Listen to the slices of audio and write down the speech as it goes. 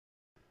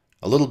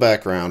A little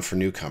background for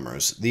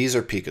newcomers. These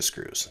are Pika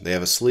Screws. They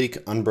have a sleek,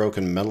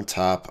 unbroken metal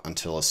top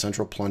until a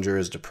central plunger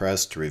is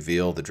depressed to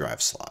reveal the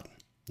drive slot.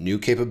 New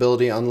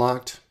capability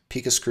unlocked,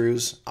 Pika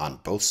Screws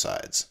on both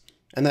sides.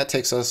 And that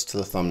takes us to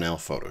the thumbnail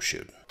photo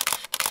shoot.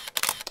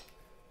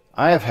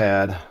 I have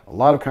had a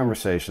lot of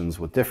conversations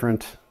with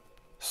different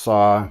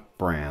saw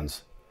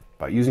brands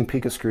about using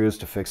Pika Screws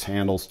to fix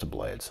handles to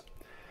blades.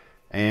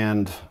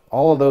 And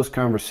all of those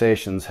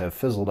conversations have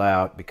fizzled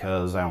out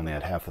because I only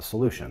had half the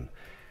solution.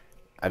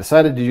 I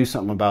decided to do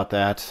something about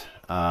that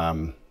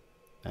and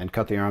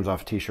cut the arms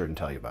off a t-shirt and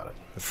tell you about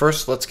it.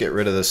 First, let's get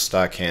rid of this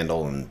stock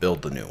handle and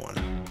build the new one.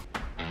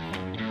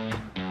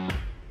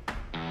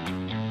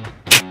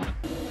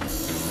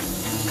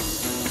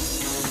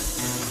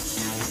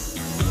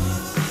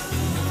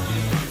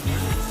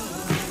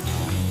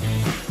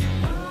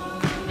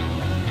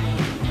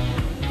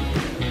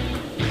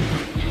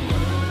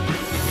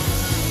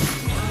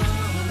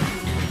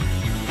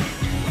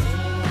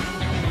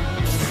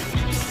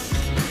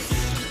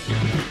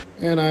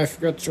 And I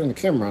forgot to turn the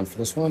camera on for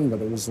this one,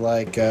 but it was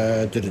like,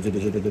 yeah, you get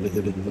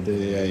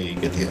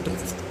the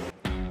idea.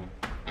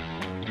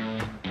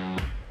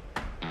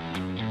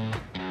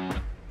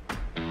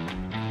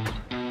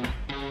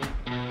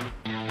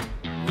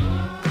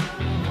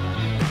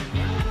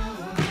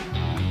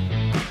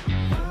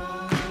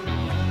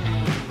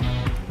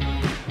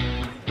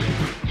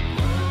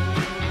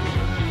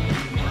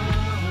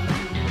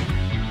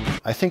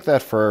 I think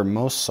that for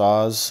most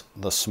saws,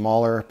 the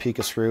smaller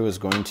Pika Screw is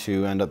going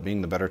to end up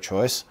being the better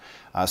choice.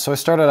 So I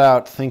started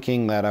out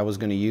thinking that I was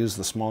going to use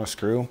the smaller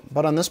screw,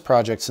 but on this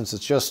project, since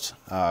it's just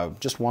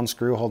one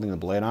screw holding the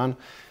blade on,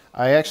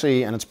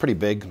 and it's a pretty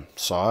big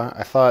saw,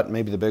 I thought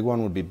maybe the big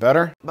one would be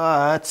better,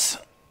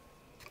 but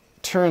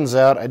turns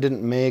out I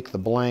didn't make the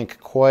blank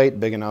quite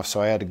big enough,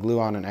 so I had to glue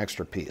on an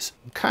extra piece.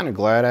 I'm kind of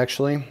glad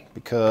actually,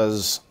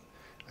 because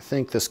I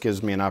think this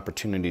gives me an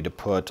opportunity to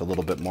put a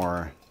little bit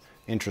more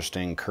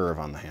interesting curve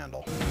on the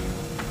handle.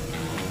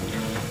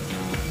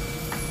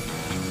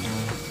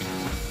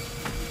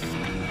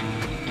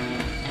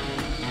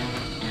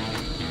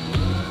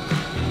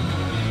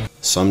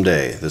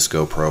 Someday this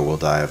GoPro will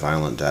die a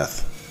violent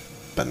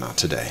death, but not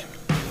today.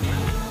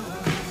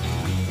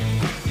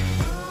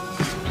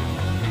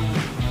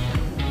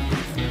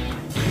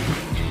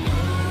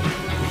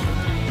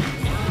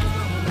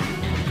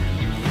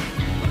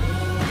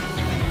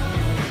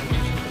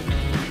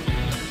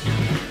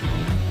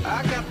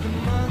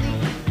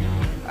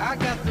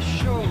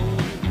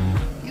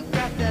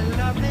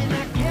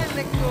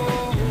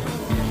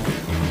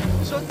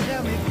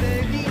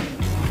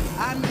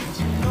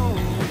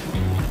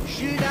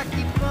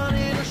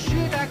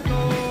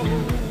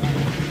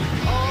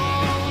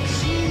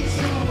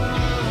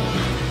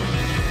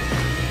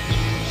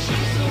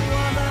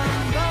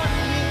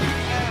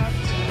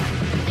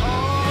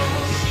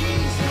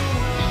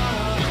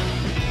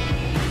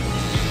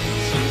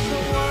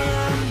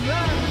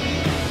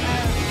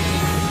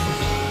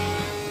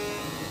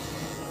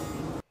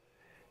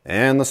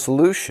 And the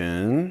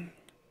solution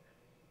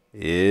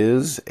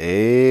is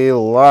a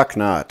lock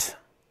nut.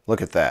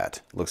 Look at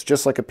that. It looks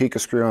just like a Pika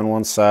Screw on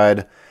one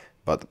side,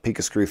 but the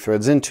Pika Screw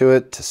threads into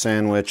it to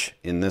sandwich,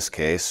 in this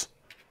case,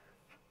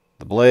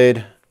 the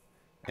blade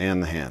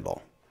and the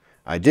handle.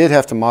 I did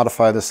have to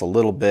modify this a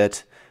little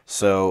bit,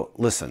 so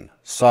listen,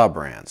 saw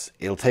brands,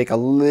 it'll take a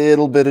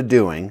little bit of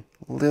doing,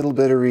 a little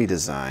bit of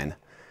redesign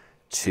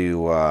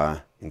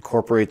to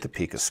incorporate the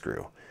Pika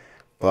Screw.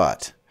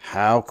 But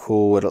how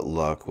cool would it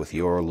look with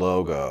your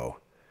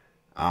logo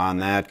on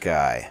that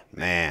guy?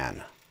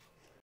 Man.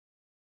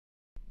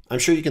 I'm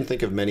sure you can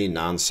think of many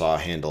non-saw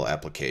handle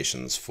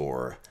applications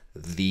for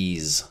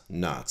these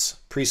nuts.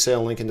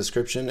 Presale link in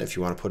description if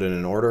you want to put in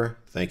an order.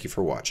 Thank you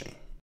for watching.